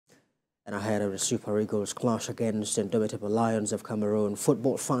And ahead of the Super Eagles clash against the indomitable Lions of Cameroon,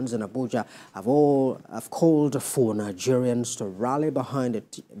 football fans in Abuja have called for Nigerians to rally behind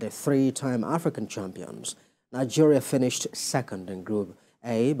the three-time African champions. Nigeria finished second in Group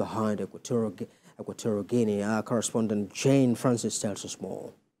A behind Equatorial Guinea. Our correspondent Jane Francis tells us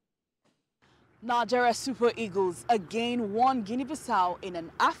more. Nigeria Super Eagles again won Guinea-Bissau in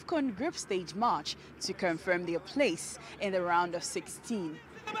an AFCON group stage match to confirm their place in the round of 16.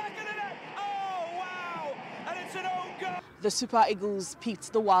 The Super Eagles beat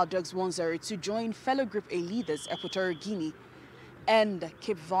the Wild Dogs 1-0 to join fellow Group A leaders Equatorial Guinea and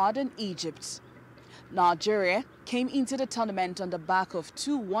Cape Verde and Egypt. Nigeria came into the tournament on the back of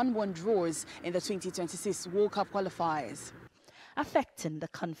two 1-1 draws in the 2026 World Cup qualifiers, affecting the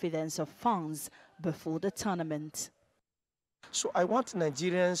confidence of fans before the tournament. So I want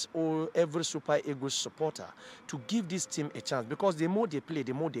Nigerians or every Super Eagles supporter to give this team a chance, because the more they play,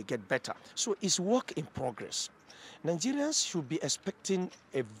 the more they get better. So it's work in progress. Nigerians should be expecting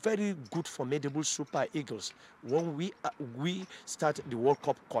a very good, formidable Super Eagles when we start the World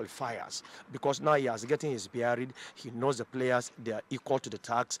Cup qualifiers, because now he is getting his bearing. He knows the players, they are equal to the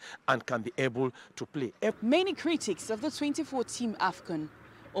task and can be able to play. Many critics of the 2014 AFCON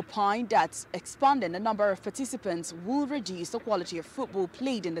opined that expanding the number of participants will reduce the quality of football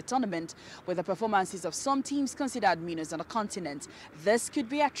played in the tournament, with the performances of some teams considered meanest on the continent. This could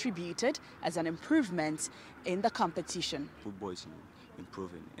be attributed as an improvement in the competition. Football is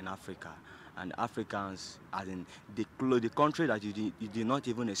improving in Africa, and Africans, as in the country that you did not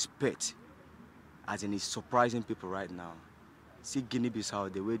even expect, as in, is surprising people right now. See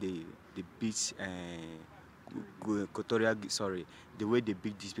Guinea-Bissau, the way they beat the way they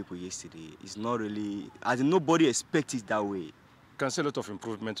beat these people yesterday is not really, as in, nobody expects it that way. You can see a lot of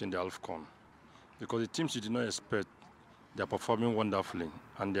improvement in the AFCON, because the teams you did not expect, they are performing wonderfully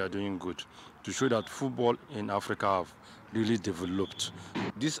and they are doing good, to show that football in Africa have really developed.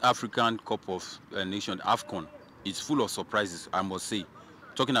 This African Cup of Nations, AFCON, is full of surprises, I must say.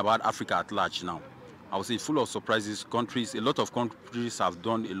 Talking about Africa at large now, I would say full of surprises. Countries, a lot of countries have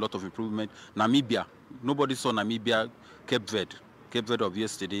done a lot of improvement. Namibia, nobody saw Namibia. Cape Verde of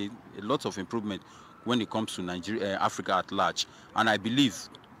yesterday, a lot of improvement when it comes to Nigeria, Africa at large. And I believe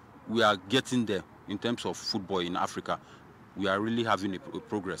we are getting there in terms of football in Africa. We are really having a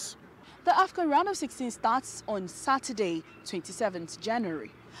progress. The AFCON round of 16 starts on Saturday, 27th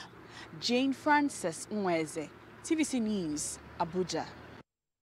January. Jane Francis Nweze, TVC News, Abuja.